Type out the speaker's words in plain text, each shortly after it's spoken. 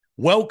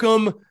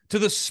Welcome to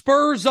the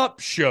Spurs Up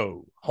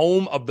Show,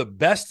 home of the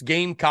best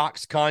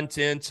Gamecocks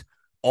content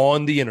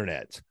on the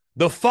internet.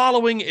 The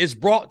following is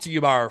brought to you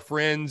by our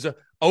friends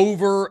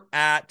over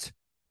at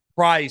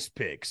Prize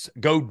Picks.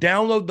 Go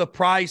download the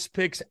Prize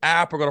Picks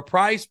app or go to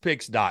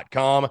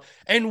prizepicks.com.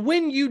 And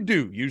when you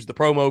do, use the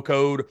promo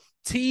code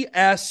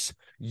TSUS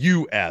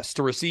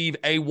to receive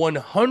a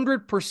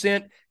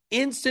 100%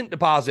 instant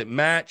deposit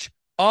match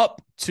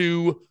up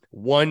to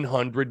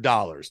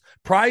 $100.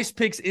 Prize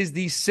Picks is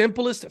the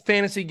simplest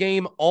fantasy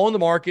game on the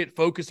market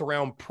focused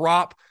around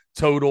prop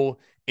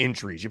total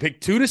entries. You pick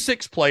 2 to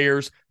 6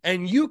 players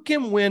and you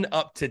can win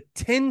up to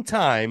 10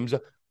 times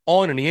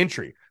on any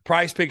entry.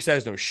 Prize Picks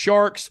has no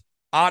sharks,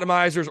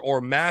 atomizers, or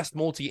mass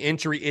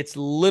multi-entry. It's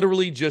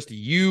literally just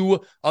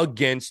you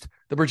against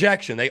the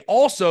projection. They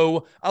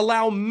also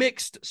allow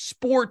mixed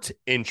sport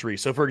entry.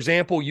 So, for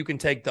example, you can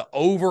take the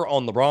over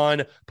on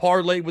LeBron,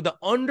 parlay with the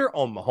under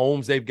on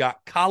Mahomes. They've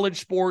got college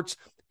sports,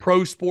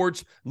 pro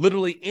sports,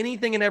 literally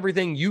anything and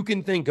everything you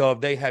can think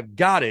of. They have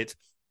got it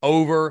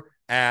over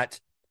at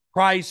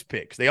Prize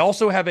Picks. They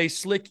also have a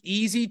slick,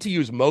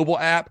 easy-to-use mobile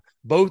app,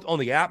 both on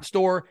the App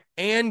Store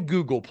and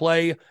Google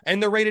Play,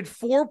 and they're rated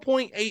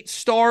 4.8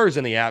 stars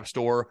in the App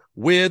Store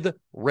with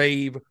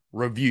rave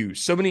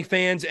reviews. So many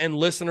fans and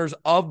listeners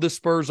of the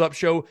Spurs Up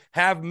Show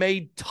have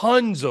made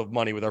tons of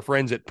money with our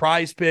friends at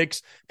Prize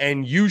Picks,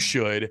 and you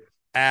should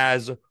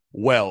as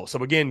well.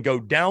 So again,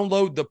 go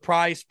download the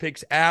Prize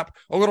Picks app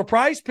or go to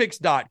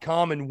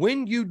prizepicks.com, and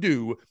when you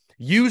do,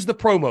 use the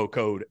promo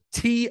code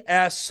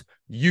TSUS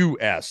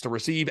to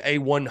receive a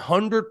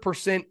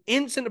 100%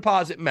 instant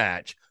deposit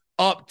match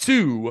up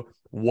to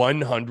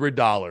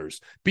 $100.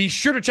 Be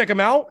sure to check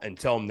them out and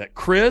tell them that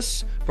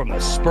Chris from the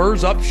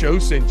Spurs Up Show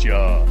sent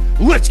ya.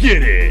 Let's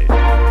get it.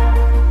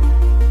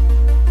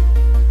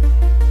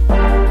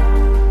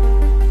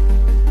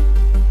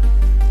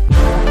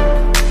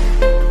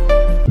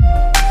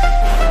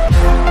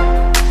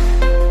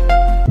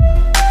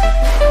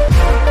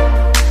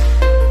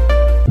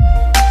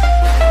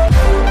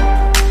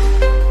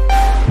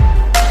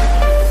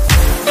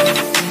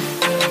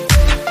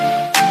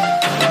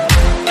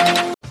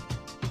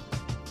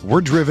 We're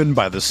driven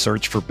by the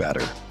search for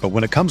better. But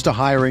when it comes to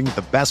hiring,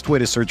 the best way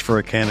to search for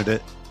a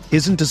candidate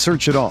isn't to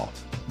search at all.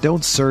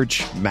 Don't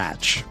search,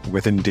 match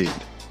with Indeed.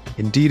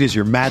 Indeed is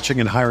your matching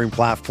and hiring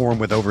platform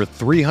with over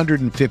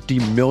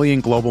 350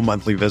 million global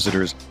monthly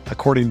visitors,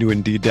 according to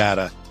Indeed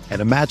data,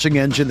 and a matching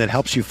engine that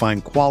helps you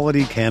find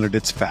quality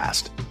candidates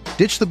fast.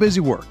 Ditch the busy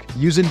work.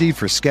 Use Indeed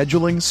for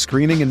scheduling,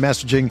 screening, and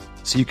messaging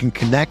so you can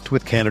connect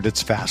with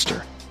candidates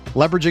faster.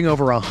 Leveraging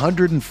over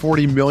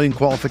 140 million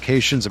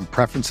qualifications and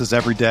preferences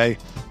every day,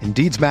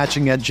 Indeed's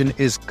matching engine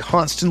is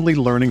constantly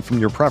learning from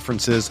your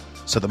preferences,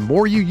 so the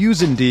more you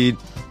use Indeed,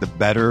 the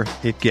better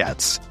it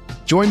gets.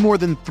 Join more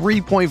than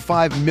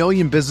 3.5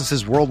 million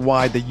businesses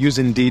worldwide that use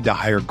Indeed to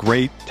hire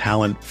great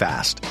talent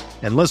fast.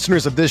 And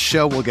listeners of this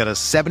show will get a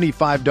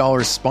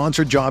 $75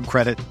 sponsored job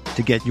credit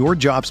to get your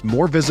jobs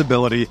more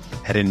visibility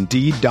at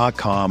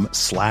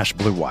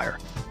Indeed.com/Blue Wire.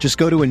 Just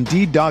go to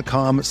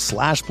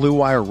Indeed.com/Blue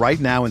Wire right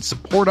now and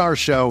support our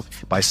show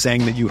by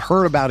saying that you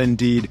heard about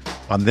Indeed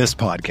on this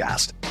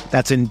podcast.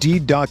 That's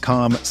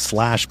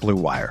Indeed.com/Blue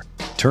Wire.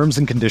 Terms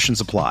and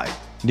conditions apply.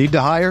 Need to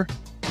hire?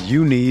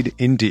 You need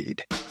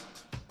Indeed.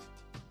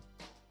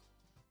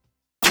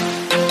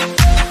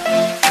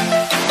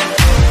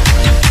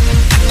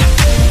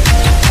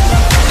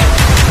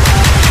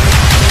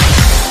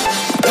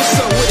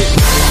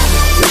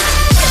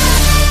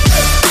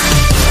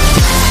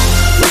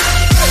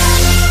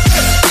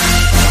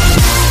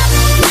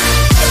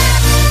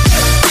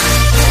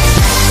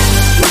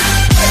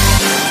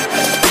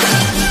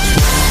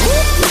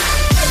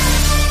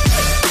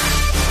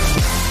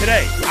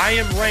 I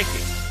am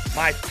ranking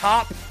my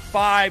top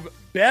 5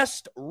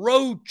 best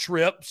road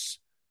trips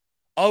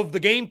of the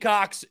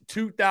Gamecocks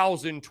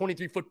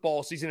 2023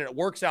 football season, and it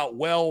works out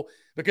well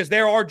because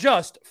there are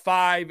just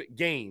 5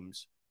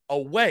 games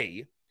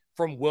away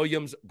from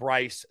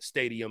Williams-Brice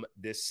Stadium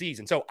this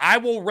season. So I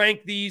will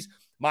rank these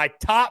my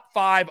top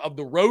 5 of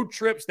the road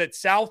trips that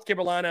South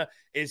Carolina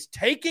is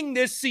taking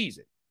this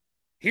season.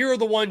 Here are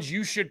the ones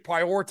you should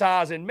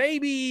prioritize, and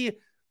maybe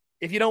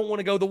if you don't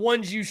want to go, the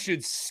ones you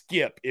should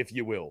skip, if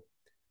you will,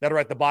 that are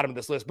at the bottom of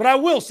this list. But I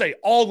will say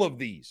all of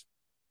these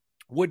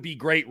would be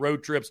great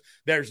road trips.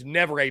 There's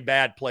never a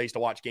bad place to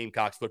watch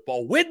Gamecocks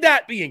football. With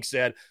that being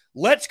said,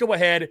 let's go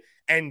ahead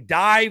and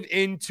dive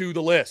into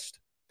the list.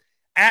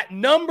 At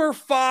number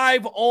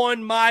 5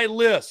 on my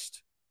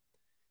list,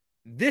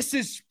 this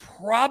is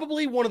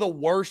probably one of the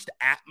worst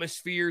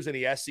atmospheres in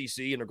the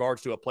SEC in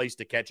regards to a place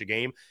to catch a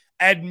game.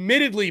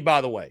 Admittedly,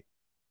 by the way,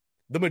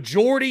 the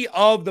majority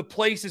of the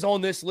places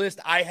on this list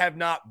I have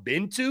not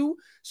been to,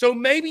 so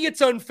maybe it's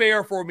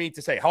unfair for me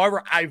to say.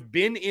 However, I've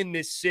been in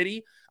this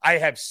city. I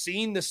have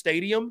seen the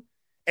stadium,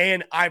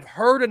 and I've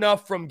heard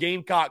enough from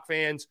Gamecock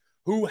fans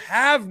who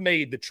have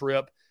made the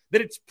trip that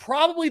it's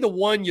probably the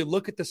one you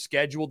look at the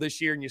schedule this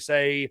year and you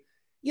say,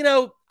 you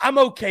know, I'm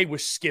okay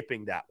with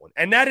skipping that one.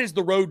 And that is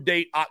the road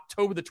date,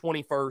 October the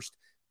 21st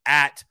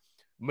at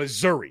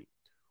Missouri.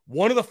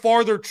 one of the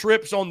farther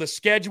trips on the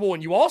schedule.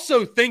 And you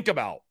also think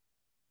about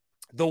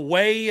the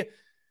way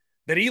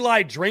that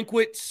Eli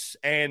Drinkwitz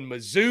and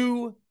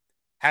Mizzou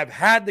have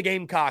had the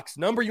Gamecocks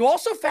number. You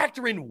also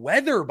factor in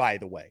weather, by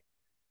the way.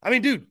 I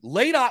mean, dude,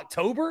 late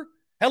October,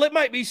 hell, it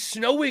might be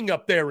snowing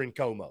up there in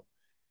Como.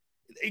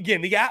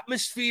 Again, the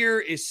atmosphere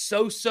is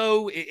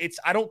so-so.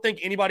 I don't think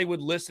anybody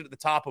would list it at the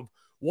top of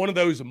one of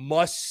those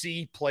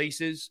must-see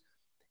places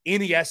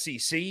in the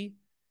SEC.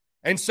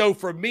 And so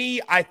for me,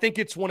 I think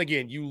it's one,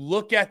 again, you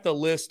look at the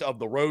list of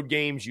the road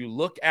games, you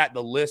look at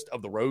the list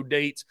of the road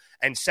dates,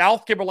 and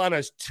South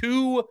Carolina's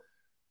two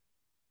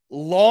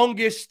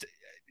longest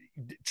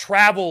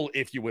travel,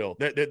 if you will,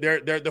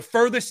 they're the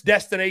furthest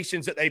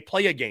destinations that they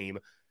play a game.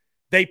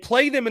 They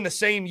play them in the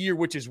same year,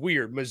 which is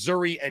weird,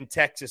 Missouri and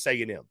Texas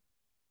A&M.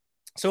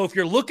 So if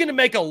you're looking to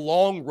make a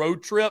long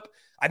road trip,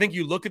 I think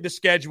you look at the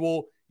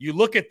schedule, you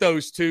look at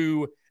those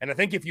two, and I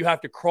think if you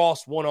have to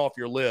cross one off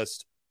your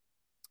list,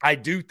 I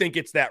do think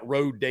it's that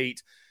road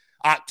date,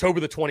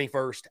 October the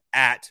 21st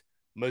at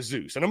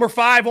Mizzou. So number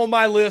 5 on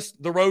my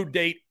list, the road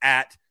date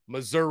at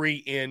Missouri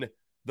in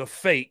the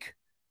fake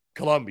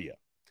Columbia.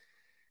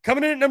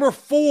 Coming in at number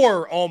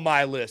 4 on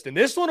my list, and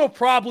this one will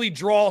probably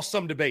draw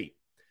some debate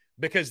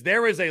because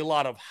there is a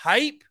lot of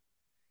hype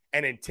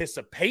and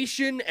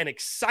anticipation and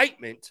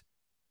excitement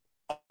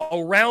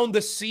around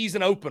the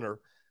season opener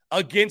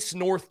against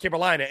North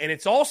Carolina. And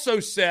it's also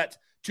set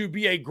to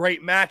be a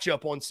great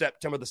matchup on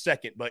September the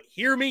 2nd. But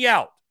hear me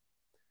out.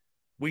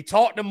 We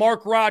talked to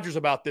Mark Rogers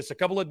about this a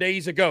couple of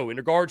days ago in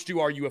regards to,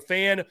 are you a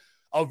fan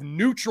of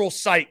neutral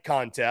site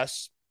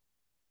contests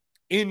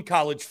in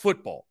college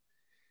football?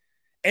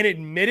 And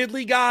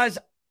admittedly, guys,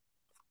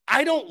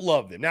 I don't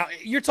love them. Now,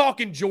 you're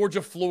talking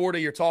Georgia, Florida,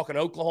 you're talking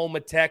Oklahoma,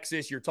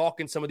 Texas, you're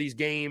talking some of these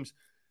games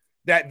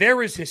that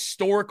there is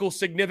historical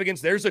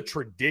significance. There's a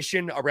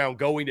tradition around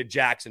going to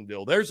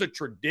Jacksonville. There's a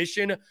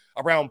tradition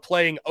around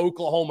playing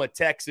Oklahoma,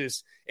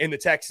 Texas in the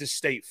Texas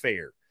State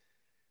Fair.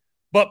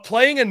 But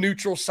playing a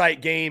neutral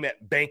site game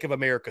at Bank of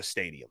America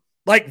Stadium,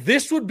 like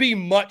this would be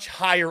much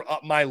higher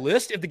up my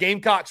list if the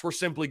Gamecocks were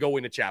simply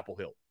going to Chapel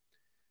Hill.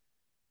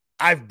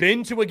 I've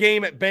been to a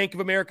game at Bank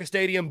of America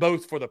Stadium,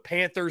 both for the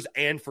Panthers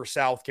and for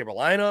South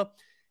Carolina.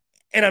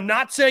 And I'm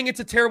not saying it's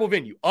a terrible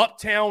venue.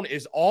 Uptown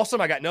is awesome.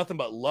 I got nothing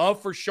but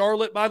love for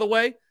Charlotte, by the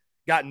way.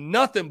 Got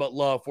nothing but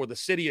love for the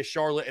city of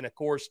Charlotte and, of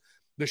course,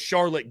 the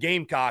Charlotte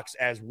Gamecocks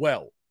as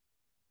well.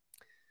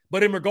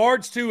 But in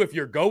regards to if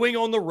you're going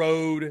on the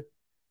road,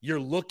 you're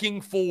looking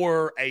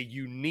for a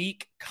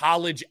unique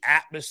college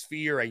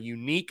atmosphere, a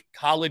unique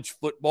college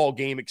football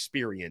game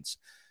experience,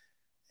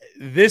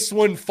 this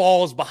one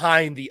falls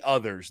behind the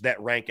others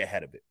that rank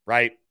ahead of it,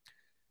 right?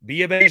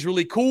 B of A is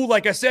really cool,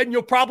 like I said, and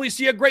you'll probably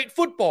see a great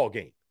football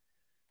game.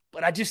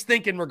 But I just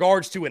think in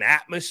regards to an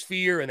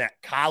atmosphere and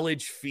that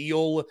college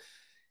feel,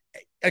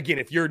 again,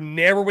 if you're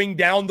narrowing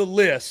down the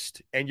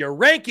list and you're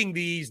ranking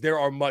these, there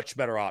are much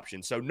better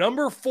options. So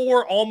number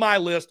 4 on my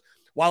list,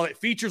 while it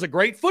features a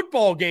great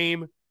football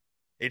game,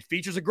 it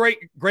features a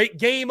great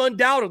game,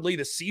 undoubtedly,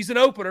 the season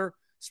opener,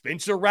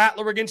 Spencer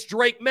Rattler against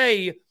Drake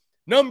May.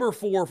 Number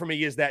 4 for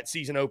me is that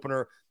season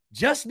opener,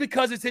 just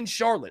because it's in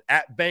Charlotte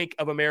at Bank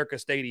of America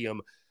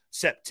Stadium,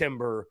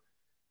 September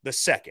the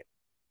 2nd.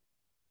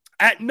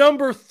 At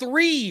number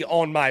 3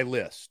 on my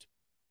list,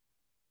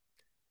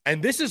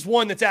 and this is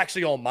one that's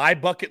actually on my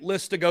bucket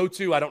list to go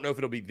to. I don't know if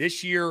it'll be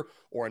this year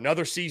or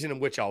another season in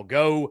which I'll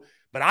go,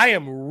 but I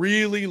am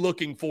really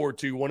looking forward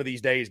to one of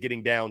these days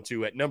getting down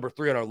to, at number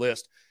 3 on our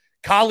list,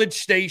 College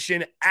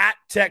Station at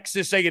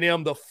Texas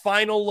A&M, the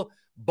final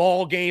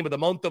ball game of the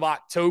month of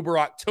October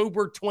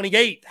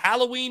 28th,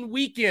 Halloween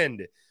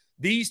weekend.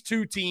 These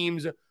two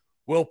teams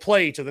will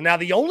play each other. Now,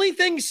 the only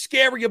thing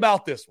scary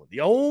about this one,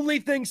 the only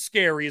thing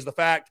scary is the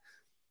fact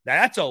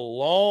that that's a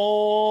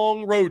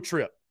long road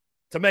trip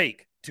to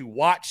make to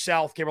watch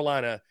South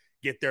Carolina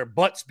get their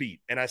butts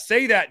beat. And I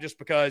say that just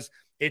because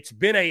it's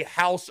been a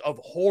house of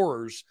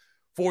horrors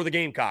for the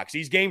Gamecocks.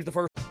 These games, the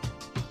first.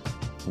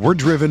 We're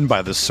driven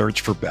by the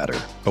search for better.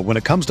 But when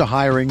it comes to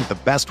hiring, the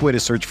best way to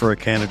search for a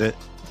candidate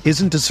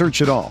isn't to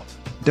search at all.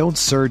 Don't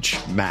search,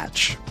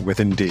 match with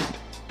Indeed.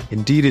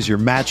 Indeed is your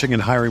matching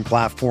and hiring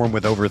platform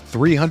with over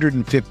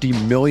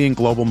 350 million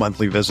global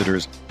monthly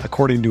visitors,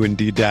 according to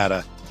Indeed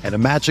data, and a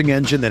matching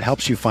engine that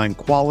helps you find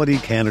quality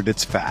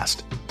candidates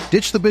fast.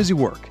 Ditch the busy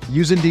work.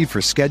 Use Indeed for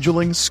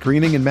scheduling,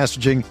 screening, and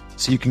messaging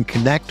so you can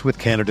connect with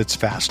candidates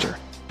faster.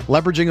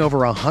 Leveraging over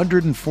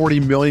 140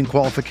 million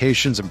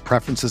qualifications and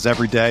preferences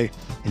every day,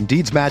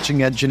 Indeed's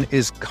matching engine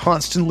is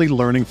constantly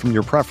learning from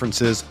your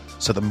preferences,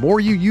 so the more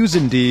you use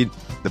Indeed,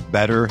 the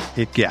better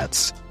it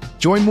gets.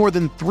 Join more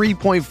than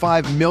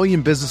 3.5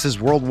 million businesses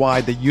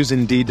worldwide that use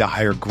Indeed to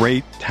hire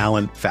great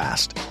talent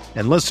fast.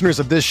 And listeners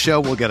of this show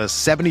will get a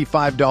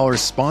 $75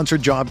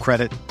 sponsored job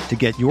credit to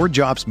get your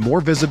jobs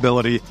more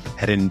visibility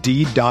at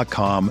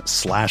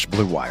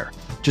Indeed.com/Blue Wire.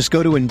 Just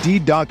go to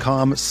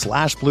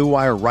Indeed.com/Blue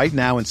Wire right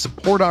now and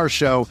support our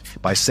show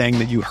by saying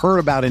that you heard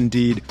about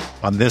Indeed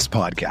on this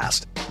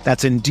podcast.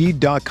 That's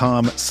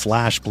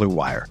Indeed.com/Blue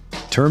Wire.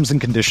 Terms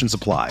and conditions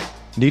apply.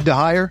 Need to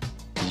hire?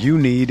 you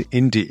need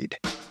Indeed.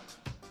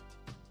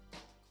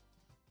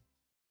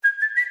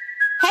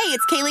 Hey,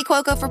 it's Kaylee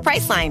Cuoco for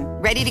Priceline.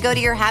 Ready to go to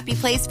your happy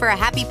place for a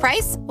happy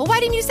price? Well, why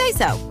didn't you say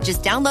so?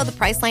 Just download the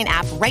Priceline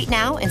app right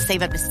now and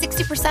save up to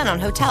 60% on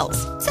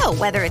hotels. So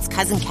whether it's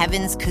Cousin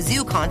Kevin's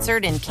Kazoo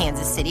Concert in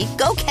Kansas City,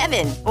 go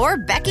Kevin, or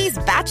Becky's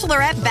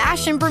Bachelorette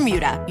Bash in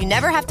Bermuda, you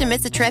never have to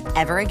miss a trip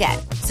ever again.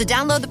 So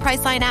download the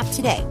Priceline app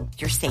today.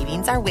 Your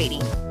savings are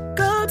waiting.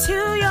 Go to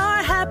your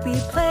happy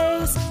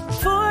place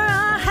for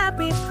a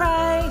happy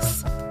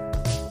price.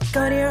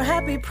 Go to your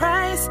happy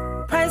price,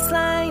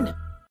 Priceline.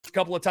 A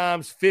couple of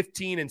times,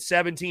 15 and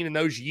 17 in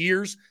those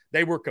years,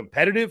 they were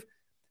competitive.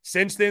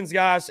 Since then,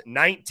 guys,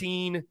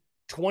 19,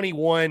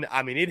 21,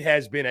 I mean, it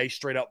has been a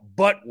straight-up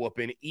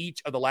butt-whooping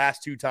each of the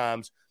last two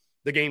times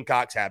the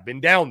Gamecocks have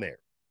been down there.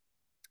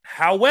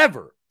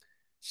 However,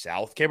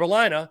 South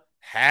Carolina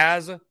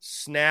has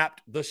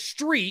snapped the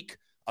streak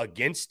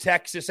against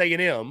Texas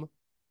A&M.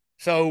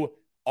 So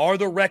are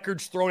the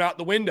records thrown out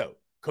the window?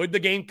 Could the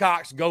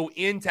Gamecocks go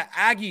into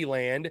Aggie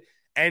land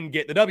and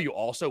get the W?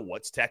 Also,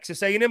 what's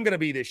Texas A&M going to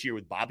be this year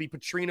with Bobby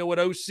Petrino at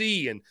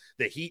OC and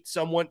the Heat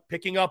somewhat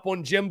picking up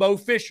on Jimbo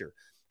Fisher?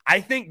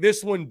 I think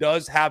this one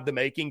does have the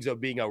makings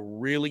of being a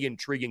really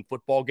intriguing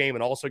football game.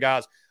 And also,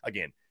 guys,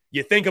 again,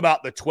 you think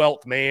about the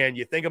 12th man,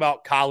 you think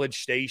about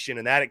College Station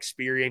and that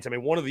experience. I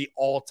mean, one of the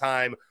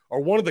all-time or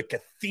one of the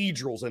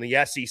cathedrals in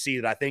the SEC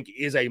that I think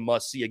is a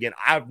must-see. Again,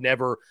 I've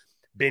never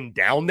been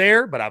down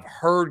there, but I've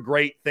heard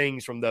great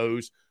things from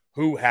those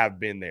who have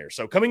been there.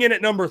 So coming in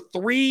at number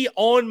 3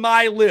 on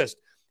my list,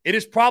 it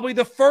is probably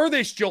the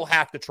furthest you'll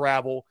have to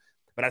travel,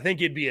 but I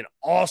think it'd be an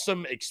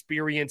awesome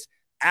experience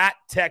at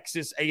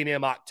Texas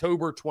A&M,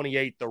 October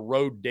 28th, the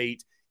road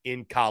date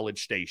in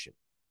College Station.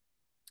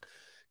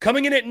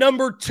 Coming in at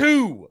number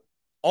 2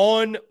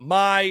 on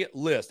my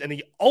list, and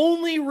the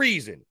only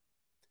reason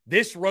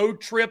this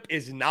road trip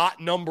is not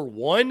number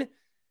 1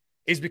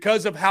 is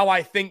because of how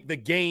I think the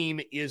game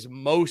is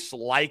most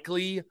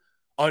likely,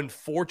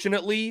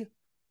 unfortunately,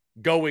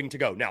 going to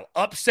go. Now,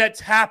 upsets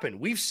happen.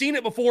 We've seen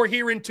it before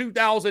here in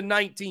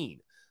 2019.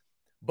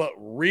 But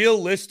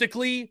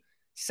realistically,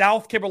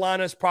 South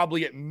Carolina is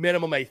probably at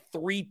minimum a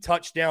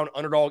 3-touchdown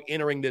underdog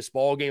entering this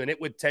ballgame, and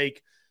it would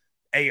take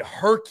a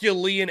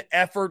Herculean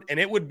effort, and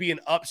it would be an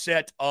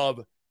upset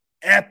of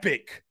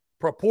epic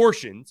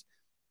proportions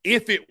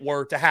if it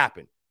were to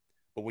happen.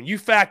 But when you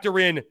factor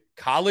in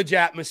college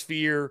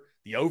atmosphere,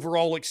 the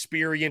overall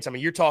experience, I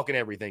mean, you're talking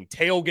everything.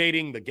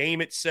 Tailgating, the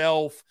game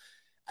itself,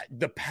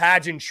 the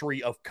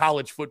pageantry of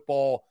college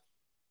football.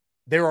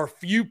 There are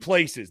few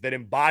places that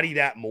embody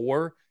that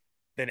more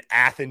than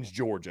Athens,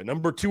 Georgia.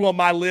 Number 2 on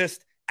my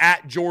list,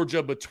 at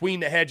Georgia,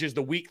 between the hedges,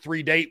 the week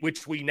 3 date,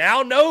 which we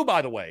now know,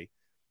 by the way,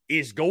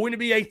 is going to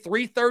be a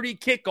 3:30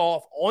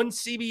 kickoff on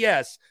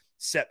CBS,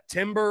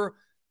 September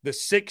the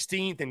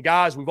 16th. And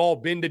guys, we've all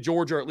been to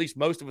Georgia, or at least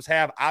most of us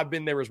have. I've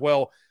been there as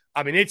well.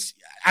 I mean,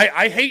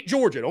 I hate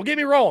Georgia. Don't get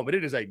me wrong, but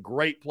it is a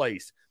great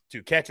place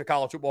to catch a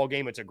college football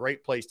game. It's a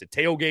great place to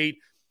tailgate.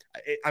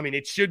 I mean,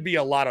 it should be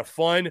a lot of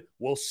fun.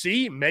 We'll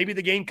see. Maybe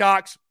the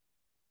Gamecocks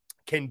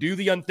can do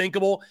the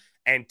unthinkable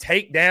and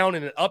take down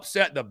and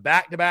upset the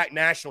back-to-back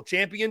national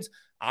champions.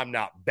 I'm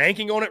not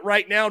banking on it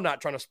right now. Not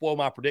trying to spoil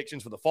my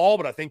predictions for the fall,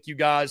 but I think you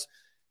guys,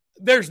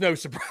 there's no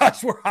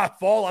surprise where I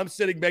fall. I'm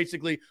sitting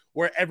basically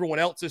where everyone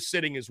else is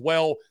sitting as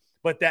well.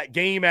 But that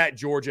game at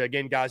Georgia,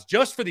 again, guys,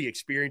 just for the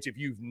experience, if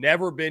you've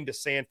never been to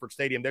Sanford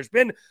Stadium, there's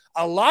been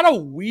a lot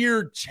of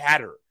weird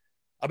chatter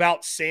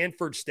about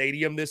Sanford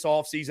Stadium this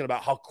offseason,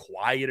 about how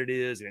quiet it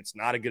is and it's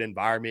not a good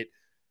environment.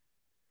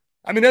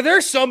 I mean,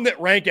 there's some that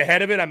rank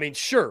ahead of it. I mean,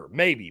 sure,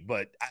 maybe,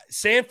 but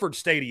Sanford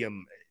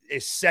Stadium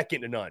is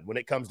second to none when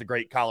it comes to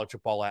great college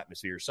football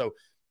atmosphere. So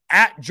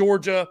at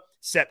Georgia,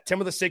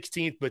 September the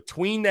 16th,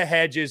 between the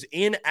hedges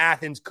in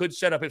Athens could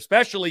set up,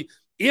 especially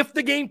if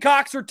the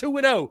Gamecocks are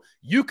 2-0.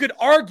 You could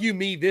argue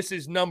me this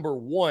is number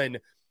 1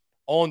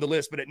 on the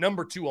list, but at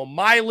number 2 on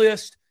my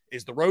list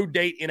is the road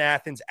date in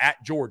Athens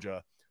at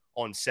Georgia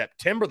on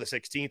September the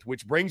 16th,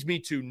 which brings me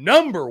to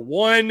number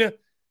 1.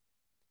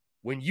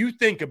 When you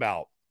think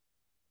about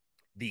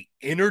the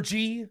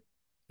energy,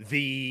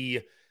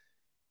 the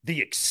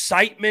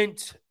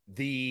excitement,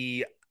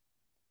 the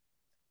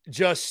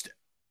just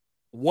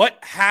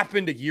what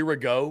happened a year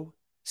ago,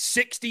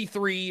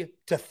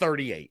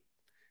 63-38.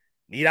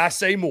 Need I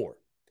say more?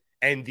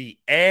 And the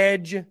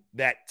edge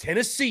that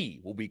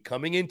Tennessee will be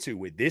coming into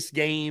with this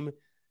game,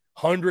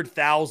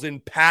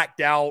 100,000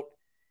 packed out.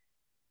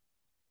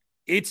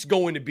 It's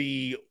going to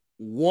be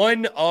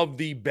one of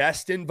the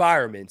best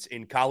environments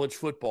in college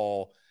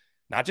football,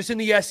 not just in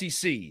the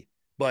SEC,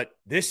 but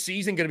this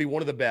season going to be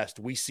one of the best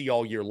we see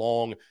all year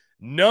long.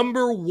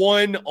 Number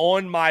 1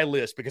 on my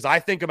list, because I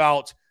think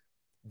about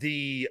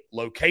the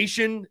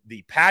location,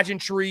 the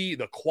pageantry,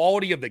 the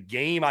quality of the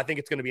game. I think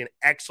it's going to be an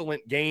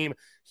excellent game.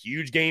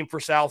 Huge game for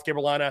South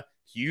Carolina.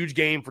 Huge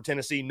game for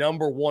Tennessee.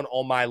 Number 1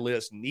 on my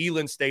list,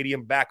 Neyland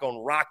Stadium back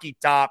on Rocky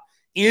Top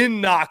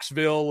in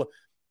Knoxville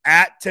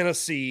at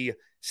Tennessee,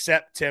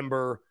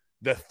 September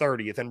the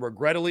 30th. And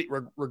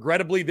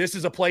regrettably, this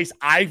is a place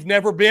I've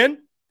never been.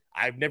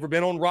 I've never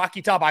been on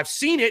Rocky Top. I've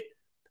seen it.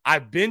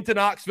 I've been to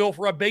Knoxville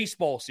for a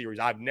baseball series.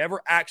 I've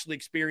never actually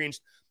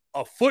experienced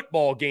a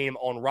football game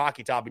on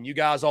Rocky Top. And you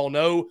guys all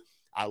know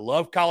I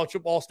love college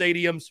football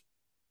stadiums.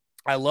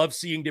 I love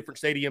seeing different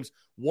stadiums.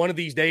 One of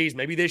these days,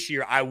 maybe this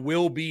year, I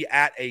will be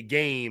at a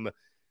game.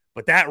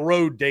 But that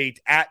road date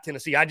at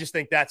Tennessee, I just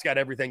think that's got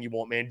everything you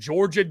want, man.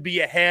 Georgia'd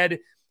be ahead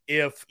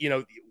if,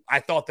 I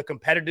thought the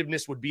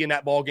competitiveness would be in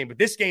that ball game. But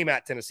this game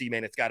at Tennessee,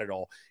 man, it's got it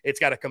all. It's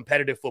got a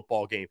competitive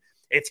football game.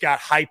 It's got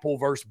Heupel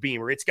versus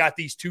Beamer. It's got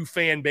these two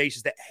fan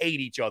bases that hate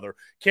each other.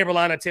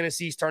 Carolina,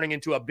 Tennessee's turning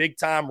into a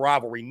big-time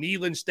rivalry.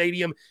 Neyland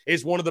Stadium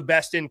is one of the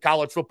best in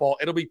college football.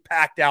 It'll be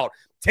packed out.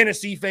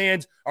 Tennessee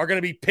fans are going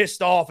to be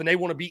pissed off, and they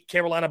want to beat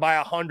Carolina by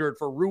 100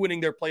 for ruining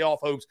their playoff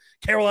hopes.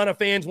 Carolina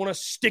fans want to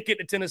stick it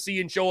to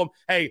Tennessee and show them,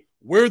 hey,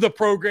 we're the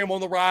program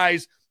on the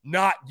rise,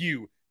 not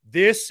you.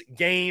 This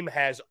game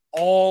has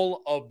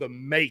all of the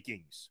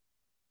makings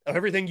of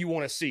everything you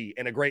want to see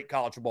in a great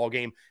college football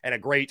game and a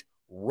great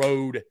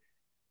road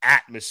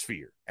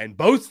atmosphere. And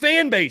both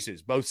fan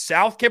bases, both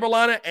South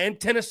Carolina and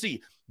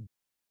Tennessee.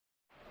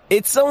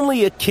 It's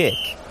only a kick,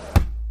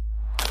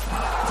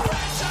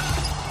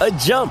 a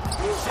jump,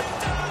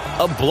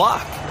 a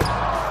block.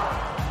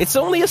 It's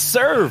only a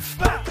serve.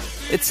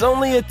 It's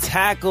only a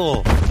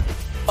tackle,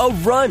 a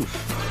run.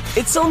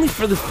 It's only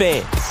for the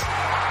fans.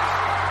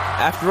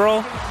 After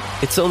all,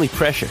 it's only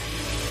pressure.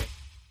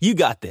 You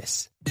got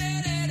this.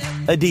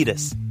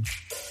 Adidas.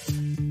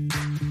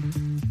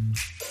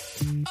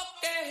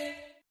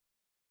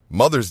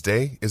 Mother's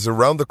Day is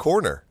around the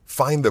corner.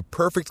 Find the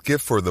perfect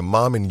gift for the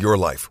mom in your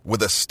life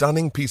with a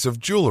stunning piece of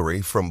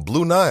jewelry from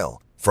Blue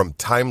Nile. From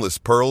timeless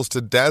pearls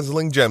to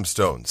dazzling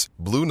gemstones,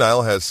 Blue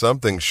Nile has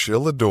something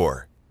she'll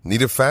adore.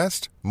 Need it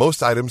fast?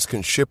 Most items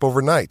can ship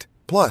overnight.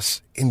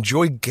 Plus,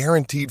 enjoy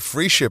guaranteed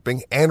free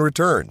shipping and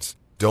returns.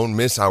 Don't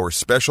miss our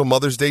special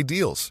Mother's Day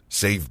deals.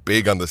 Save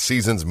big on the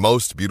season's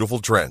most beautiful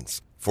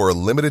trends. For a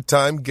limited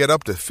time, get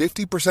up to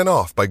 50%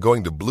 off by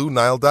going to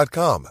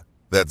BlueNile.com.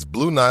 That's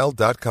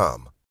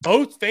BlueNile.com.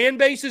 Both fan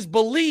bases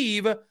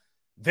believe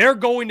they're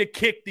going to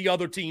kick the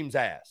other team's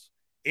ass.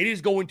 It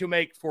is going to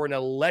make for an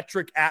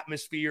electric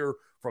atmosphere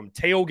from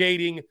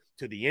tailgating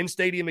to the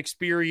in-stadium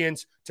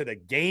experience to the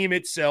game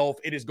itself.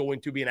 It is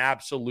going to be an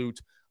absolute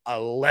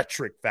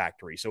electric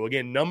factory. So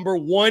again, number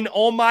one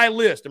on my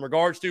list in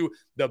regards to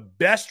the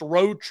best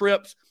road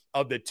trips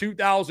of the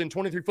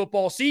 2023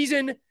 football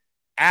season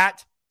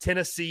at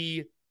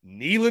Tennessee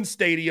Neyland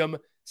Stadium,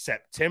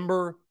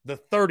 September the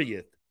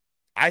 30th.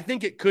 I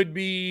think it could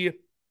be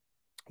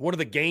one of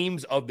the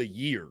games of the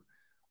year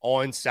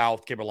on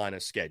South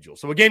Carolina's schedule.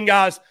 So again,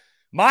 guys,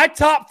 my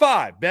top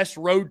 5 best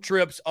road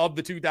trips of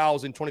the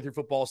 2023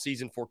 football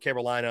season for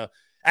Carolina.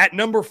 At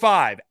number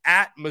 5,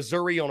 at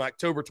Missouri on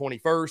October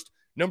 21st.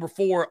 Number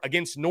 4,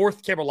 against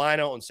North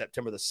Carolina on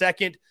September the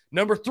 2nd.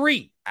 Number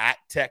 3, at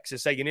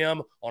Texas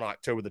A&M on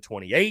October the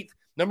 28th.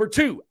 Number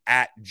 2,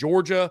 at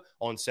Georgia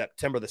on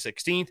September the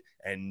 16th.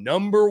 And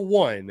number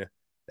 1,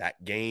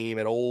 that game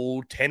at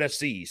Old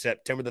Tennessee,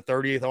 September the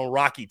 30th on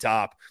Rocky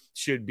Top,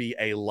 should be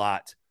a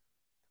lot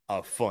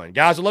of fun.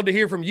 Guys, I'd love to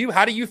hear from you.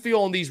 How do you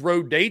feel on these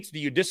road dates? Do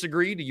you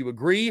disagree? Do you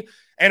agree?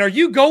 And are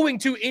you going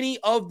to any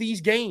of these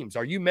games?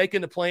 Are you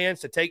making the plans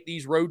to take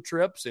these road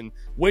trips? And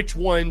which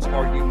ones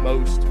are you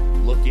most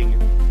looking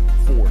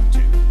forward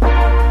to?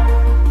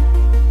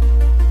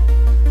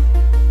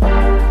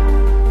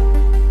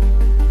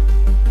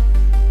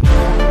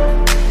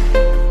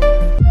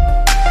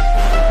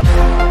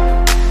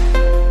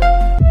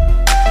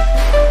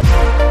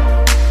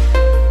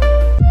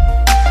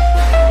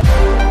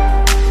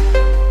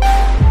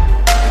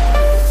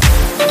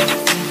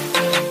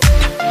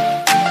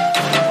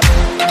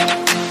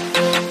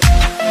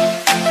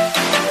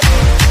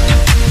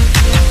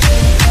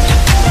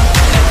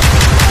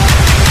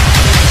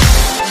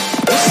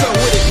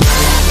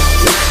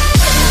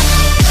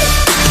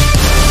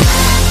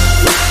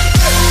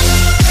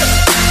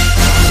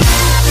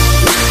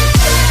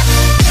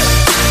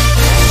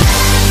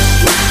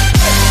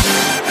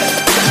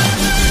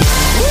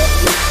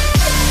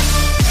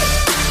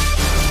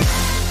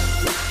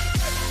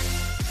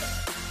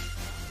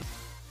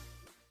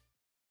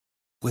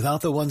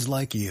 Without the ones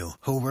like you,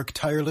 who work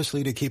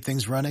tirelessly to keep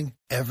things running,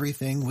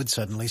 everything would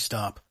suddenly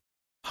stop.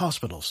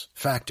 Hospitals,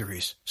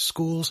 factories,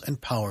 schools, and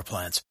power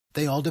plants,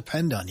 they all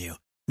depend on you.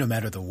 No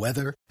matter the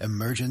weather,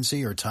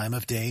 emergency, or time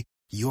of day,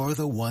 you're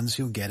the ones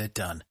who get it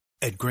done.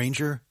 At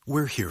Grainger,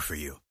 we're here for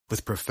you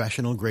with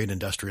professional-grade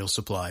industrial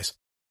supplies.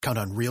 Count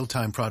on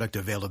real-time product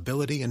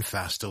availability and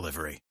fast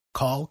delivery.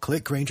 Call,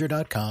 click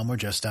Grainger.com, or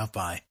just stop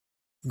by.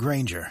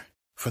 Grainger,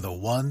 for the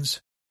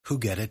ones who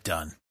get it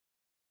done.